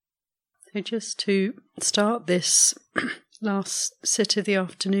So just to start this last sit of the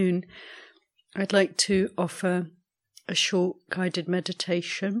afternoon, I'd like to offer a short guided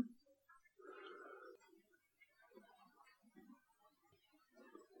meditation.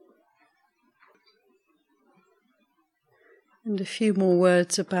 And a few more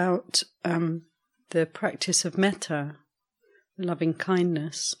words about the practice of metta, loving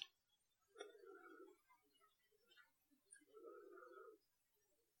kindness.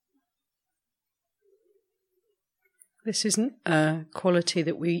 This isn't a quality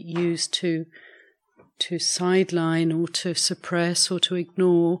that we use to sideline or to suppress or to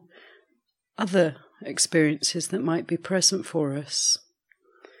ignore other experiences that might be present for us.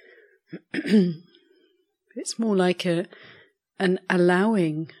 It's more like an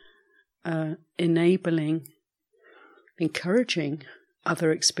allowing, enabling, encouraging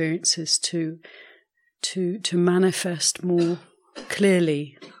other experiences to manifest more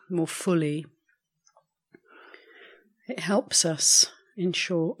clearly, more fully. It helps us, in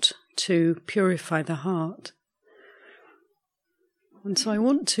short, to purify the heart. And so I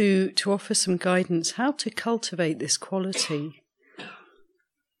want to offer some guidance how to cultivate this quality.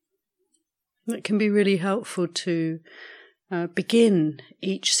 It can be really helpful to begin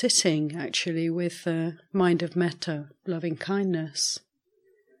each sitting, actually, with a mind of metta, loving kindness.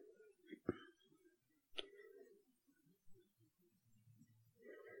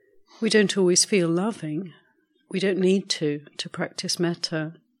 We don't always feel loving. We don't need to practice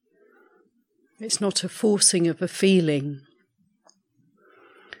metta. It's not a forcing of a feeling.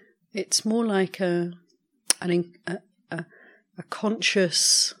 It's more like a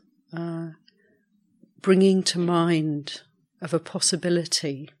conscious bringing to mind of a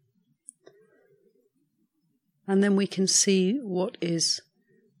possibility. And then we can see what is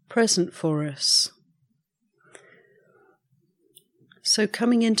present for us. So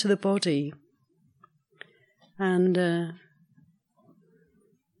coming into the body and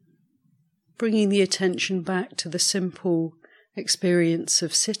bringing the attention back to the simple experience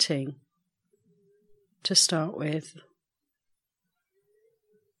of sitting to start with.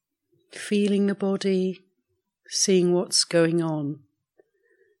 Feeling the body, seeing what's going on,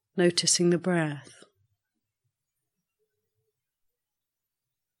 noticing the breath.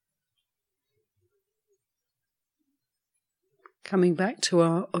 Coming back to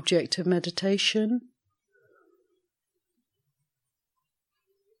our object of meditation.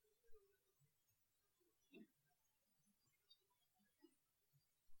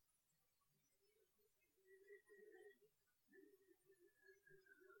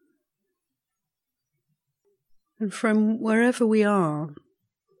 And from wherever we are,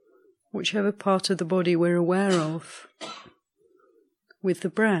 whichever part of the body we're aware of, with the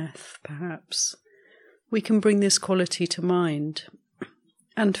breath perhaps, we can bring this quality to mind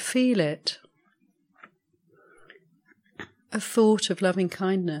and feel it. A thought of loving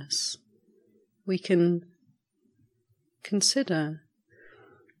kindness. We can consider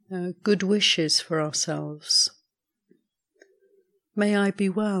good wishes for ourselves. May I be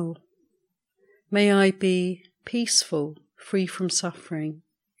well. May I be peaceful, free from suffering.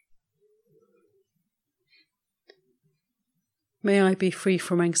 May I be free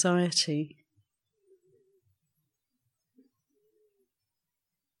from anxiety.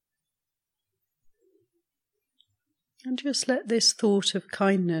 And just let this thought of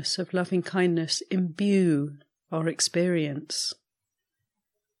kindness, of loving kindness, imbue our experience.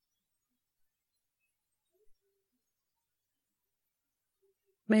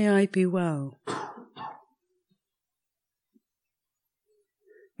 May I be well.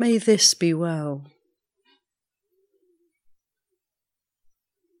 May this be well.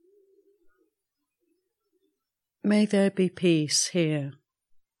 May there be peace here.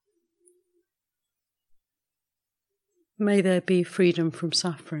 May there be freedom from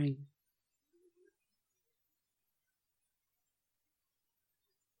suffering.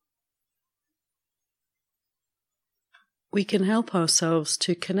 We can help ourselves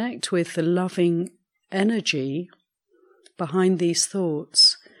to connect with the loving energy behind these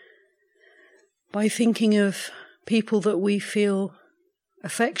thoughts by thinking of people that we feel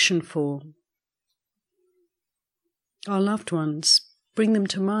affection for, our loved ones. Bring them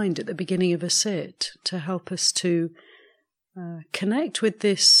to mind at the beginning of a sit to help us to connect with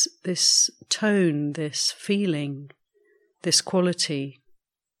this tone, this feeling, this quality.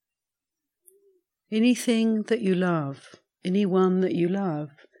 Anything that you love, anyone that you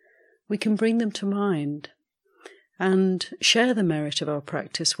love, we can bring them to mind and share the merit of our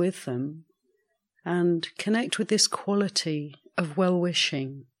practice with them and connect with this quality of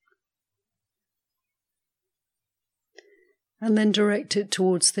well-wishing. and then direct it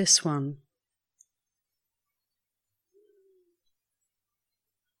towards this one.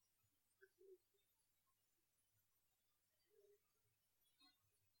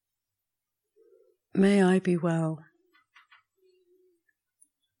 May I be well.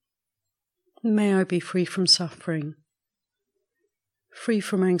 May I be free from suffering, free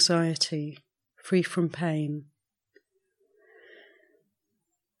from anxiety, free from pain.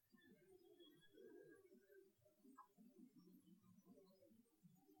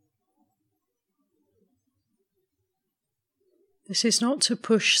 This is not to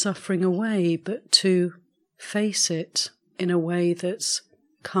push suffering away, but to face it in a way that's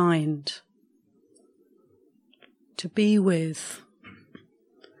kind. To be with.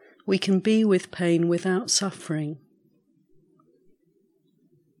 We can be with pain without suffering,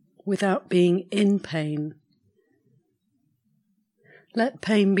 without being in pain. Let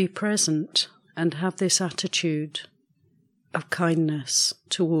pain be present and have this attitude of kindness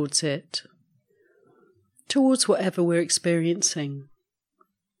towards it, towards whatever we're experiencing.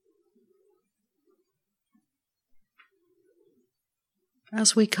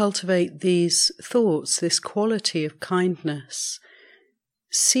 As we cultivate these thoughts, this quality of kindness,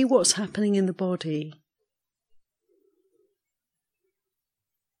 see what's happening in the body.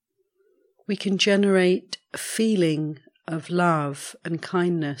 We can generate a feeling of love and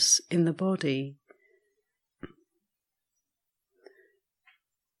kindness in the body.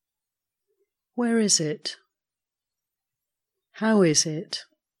 Where is it? How is it?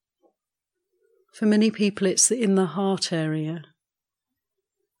 For many people it's in the heart area.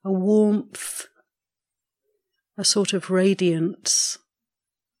 A warmth, a sort of radiance,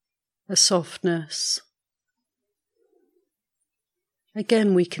 a softness.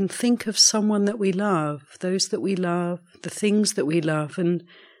 Again, we can think of someone that we love, those that we love, the things that we love, and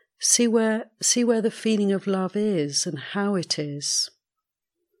see where the feeling of love is and how it is.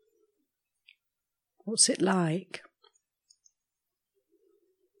 What's it like?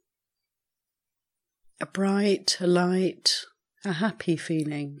 A bright, a light, a happy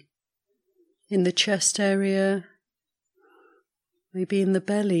feeling. In the chest area, maybe in the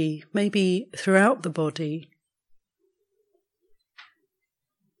belly, maybe throughout the body.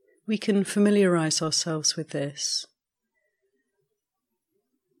 We can familiarize ourselves with this.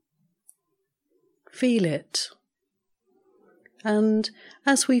 Feel it. And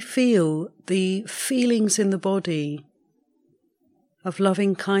as we feel the feelings in the body of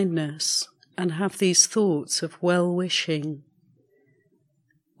loving kindness and have these thoughts of well-wishing,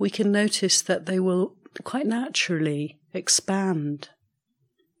 we can notice that they will quite naturally expand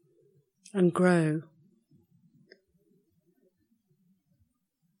and grow.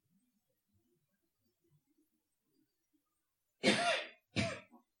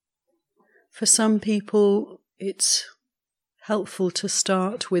 For some people, it's helpful to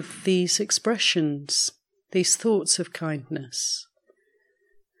start with these expressions, these thoughts of kindness.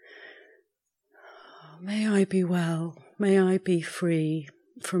 May I be well, may I be free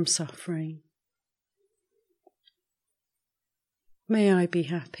from suffering. May I be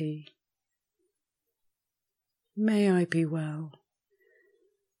happy. May I be well.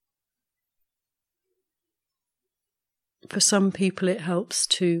 For some people it helps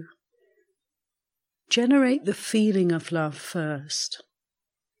to generate the feeling of love first.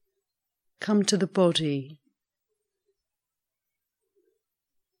 Come to the body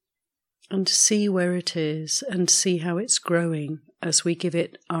and see where it is and see how it's growing as we give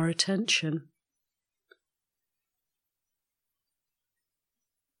it our attention.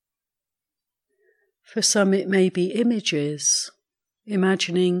 For some it may be images,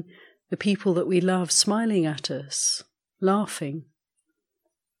 imagining the people that we love smiling at us, laughing,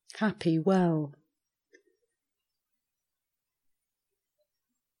 happy, well.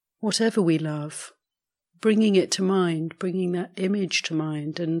 Whatever we love, bringing it to mind, bringing that image to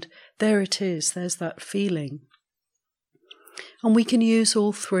mind, and there it is, there's that feeling. And we can use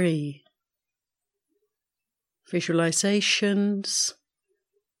all three. Visualizations,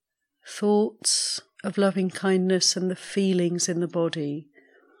 thoughts of loving kindness and the feelings in the body,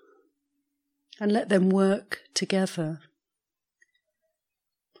 and let them work together.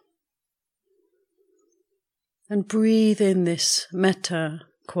 And breathe in this metta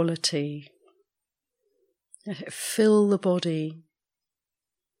quality. Let it fill the body.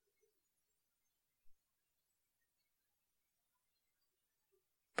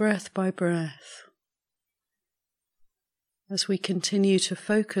 Breath by breath. As we continue to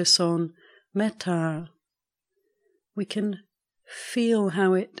focus on metta, we can feel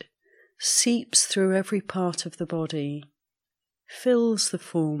how it seeps through every part of the body, fills the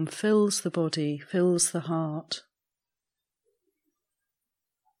form, fills the body, fills the heart.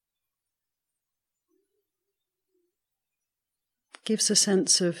 gives a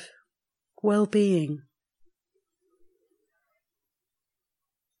sense of well-being,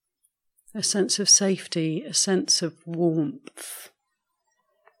 a sense of safety, a sense of warmth.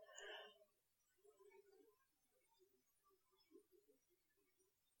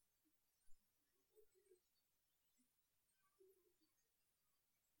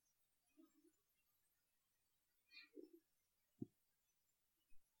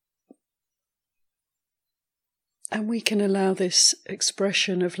 And we can allow this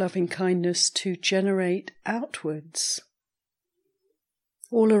expression of loving kindness to generate outwards,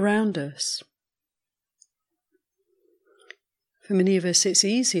 all around us. For many of us, it's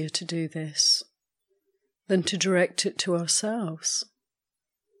easier to do this than to direct it to ourselves.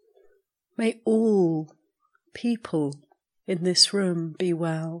 May all people in this room be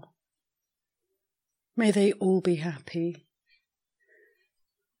well. May they all be happy.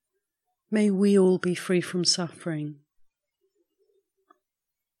 May we all be free from suffering.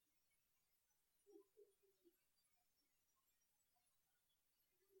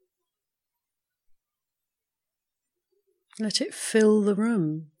 Let it fill the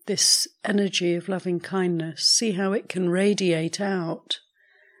room, this energy of loving kindness. See how it can radiate out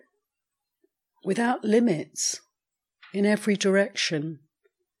without limits in every direction.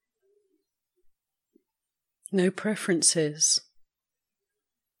 No preferences.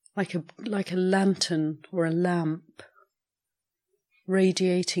 Like a lantern or a lamp,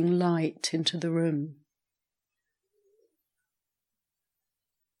 radiating light into the room.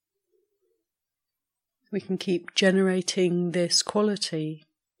 We can keep generating this quality.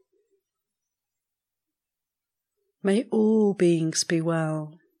 May all beings be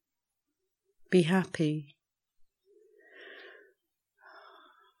well, be happy.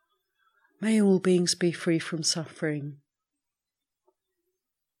 May all beings be free from suffering.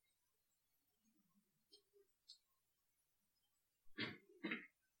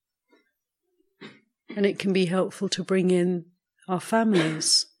 And it can be helpful to bring in our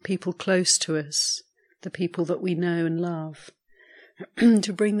families, people close to us, the people that we know and love,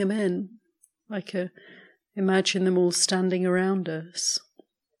 to bring them in, imagine them all standing around us.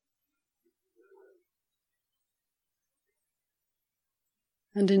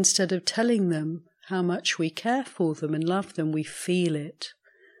 And instead of telling them how much we care for them and love them, we feel it.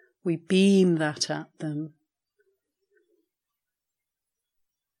 We beam that at them.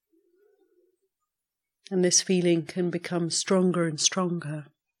 And this feeling can become stronger and stronger.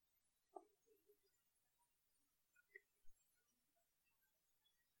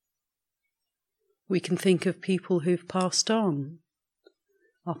 We can think of people who've passed on,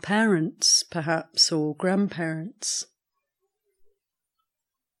 our parents perhaps, or grandparents.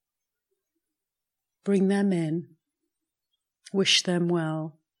 Bring them in, wish them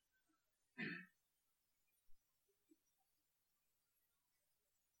well.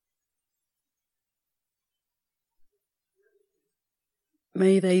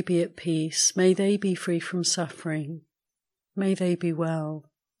 May they be at peace, may they be free from suffering, may they be well.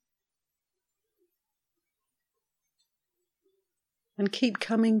 And keep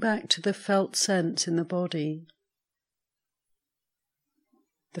coming back to the felt sense in the body,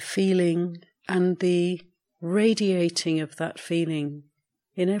 the feeling and the radiating of that feeling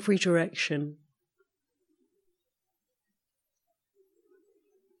in every direction.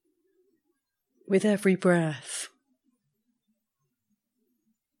 With every breath.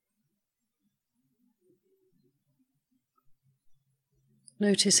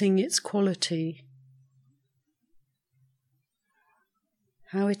 Noticing its quality,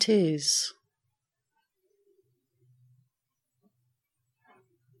 how it is.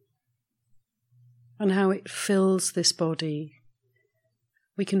 And how it fills this body.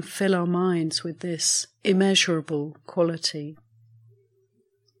 We can fill our minds with this immeasurable quality.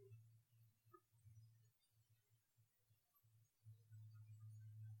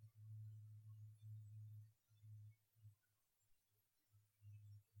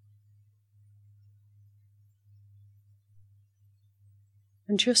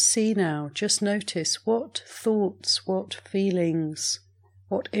 And just see now, just notice what thoughts, what feelings,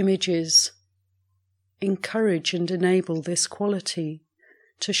 what images encourage and enable this quality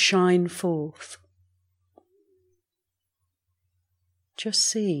to shine forth. Just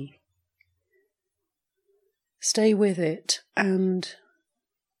see. Stay with it and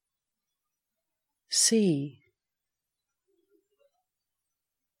see.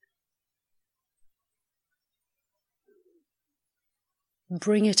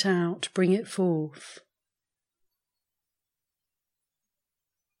 Bring it out, bring it forth.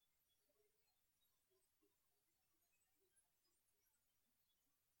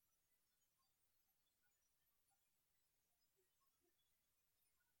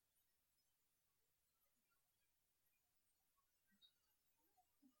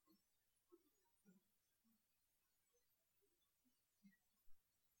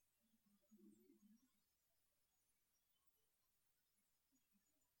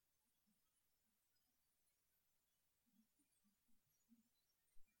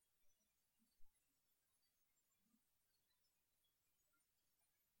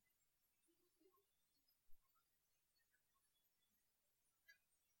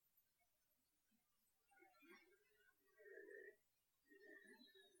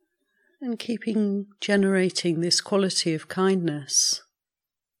 And generating this quality of kindness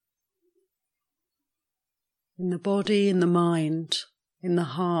in the body, in the mind, in the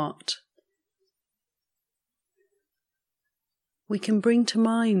heart. We can bring to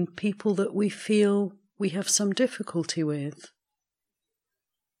mind people that we feel we have some difficulty with.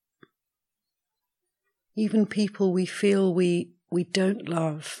 Even people we feel we don't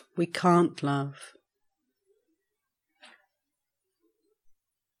love, we can't love.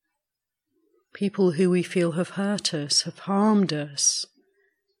 People who we feel have hurt us, have harmed us,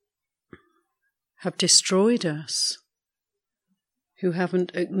 have destroyed us, who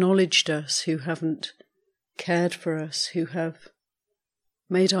haven't acknowledged us, who haven't cared for us, who have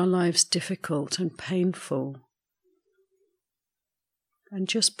made our lives difficult and painful. And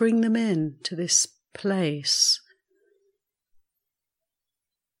just bring them in to this place.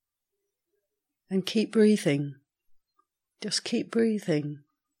 And keep breathing. Just keep breathing.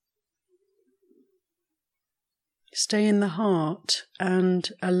 Stay in the heart and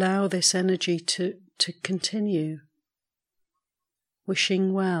allow this energy to continue.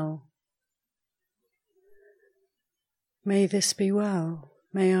 Wishing well. May this be well.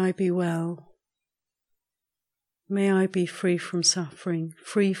 May I be well. May I be free from suffering,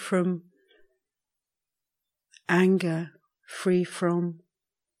 free from anger, free from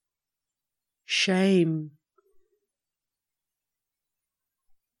shame.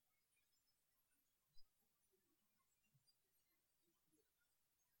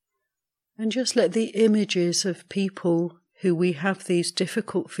 And just let the images of people who we have these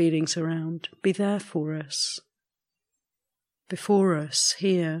difficult feelings around be there for us, before us,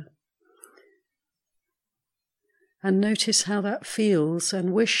 here. And notice how that feels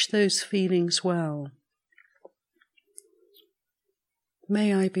and wish those feelings well.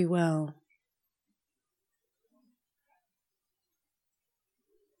 May I be well.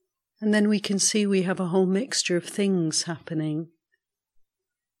 And then we can see we have a whole mixture of things happening.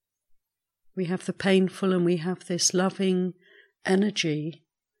 We have the painful and we have this loving energy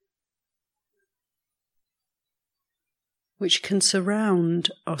which can surround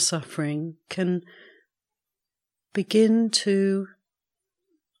our suffering, can begin to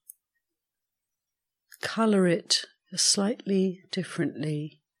colour it slightly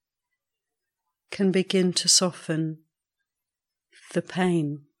differently, can begin to soften the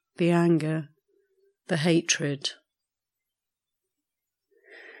pain, the anger, the hatred.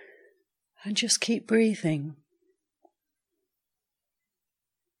 And just keep breathing.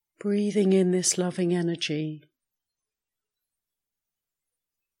 Breathing in this loving energy.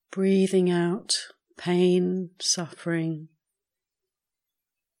 Breathing out pain, suffering.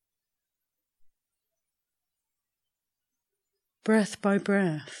 Breath by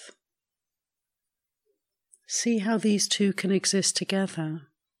breath. See how these two can exist together,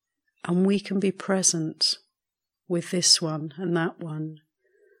 and we can be present with this one and that one.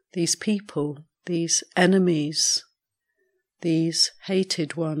 These people, these enemies, these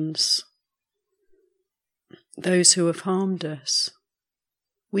hated ones, those who have harmed us.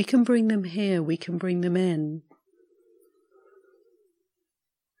 We can bring them here, we can bring them in.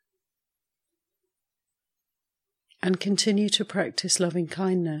 And continue to practice loving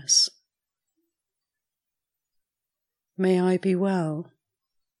kindness. May I be well.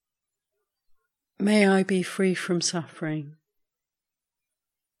 May I be free from suffering.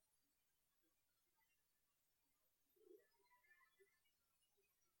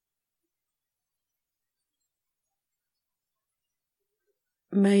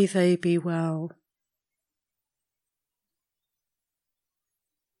 May they be well.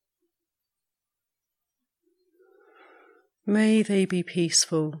 May they be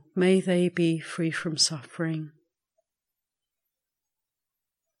peaceful. May they be free from suffering.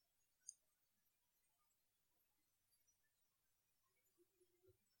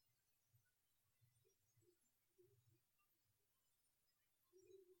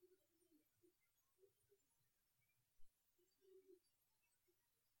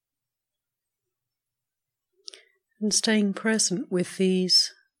 And staying present with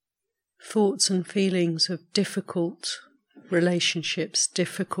these thoughts and feelings of difficult relationships,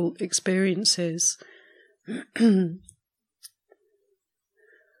 difficult experiences.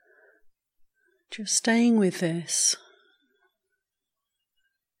 Just staying with this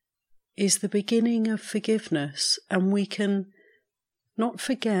is the beginning of forgiveness, and we can not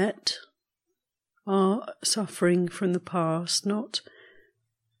forget our suffering from the past, not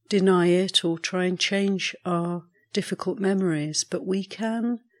deny it or try and change our difficult memories, but we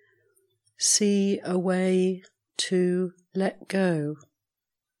can see a way to let go.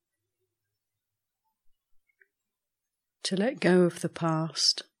 To let go of the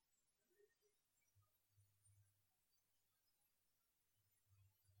past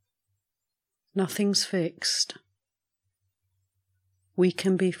Nothing's fixed. We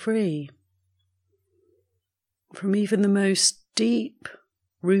can be free from even the most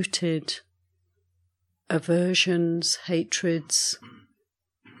deep-rooted aversions, hatreds,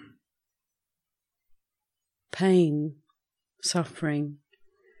 pain, suffering.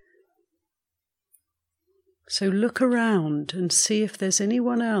 So look around and see if there's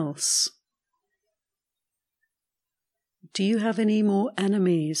anyone else. Do you have any more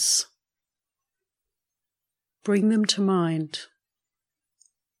enemies? Bring them to mind.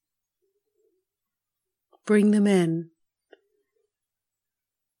 Bring them in.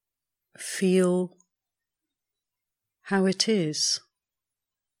 Feel how it is.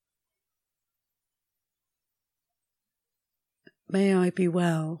 May I be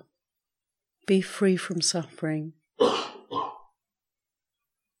well. Be free from suffering.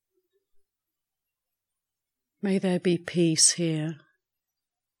 May there be peace here.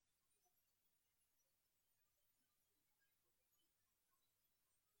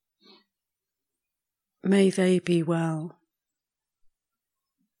 May they be well.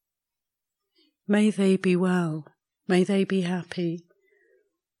 May they be well. May they be happy.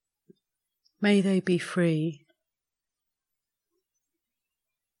 May they be free.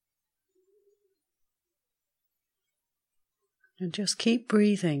 And just keep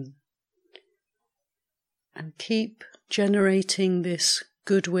breathing and keep generating this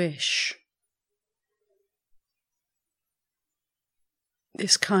good wish,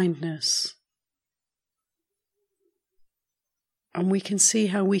 this kindness. And we can see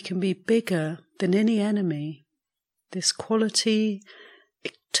how we can be bigger than any enemy. This quality,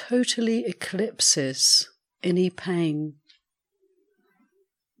 it totally eclipses any pain.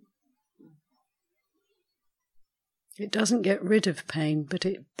 It doesn't get rid of pain, but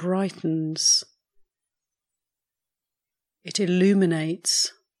it brightens. It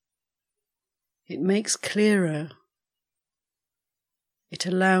illuminates. It makes clearer. It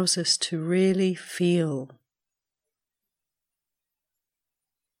allows us to really feel.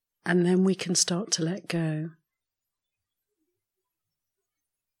 And then we can start to let go.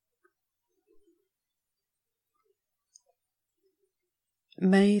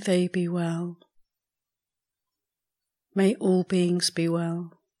 May they be well. May all beings be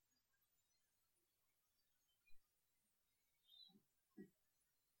well.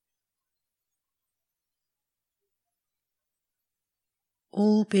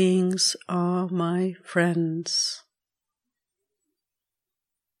 All beings are my friends.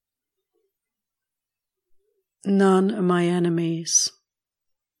 None are my enemies.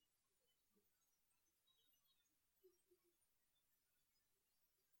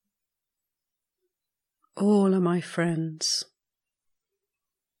 All are my friends.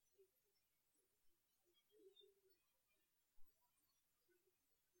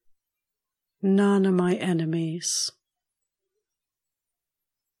 None are my enemies.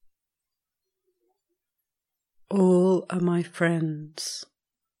 All are my friends.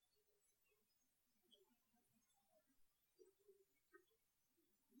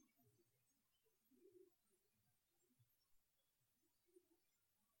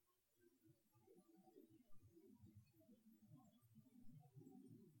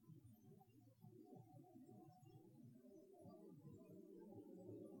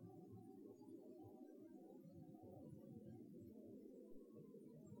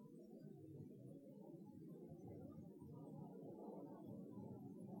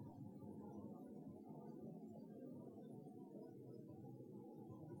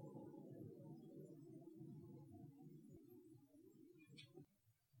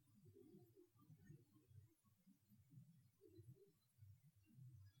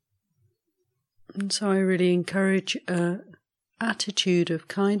 And so I really encourage an attitude of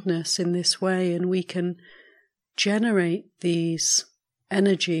kindness in this way, and we can generate these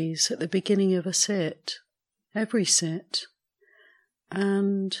energies at the beginning of a sit, every sit,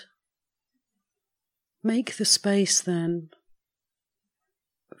 and make the space then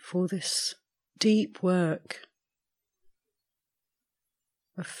for this deep work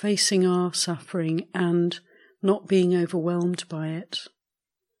of facing our suffering and not being overwhelmed by it,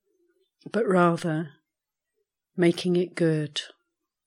 but rather making it good.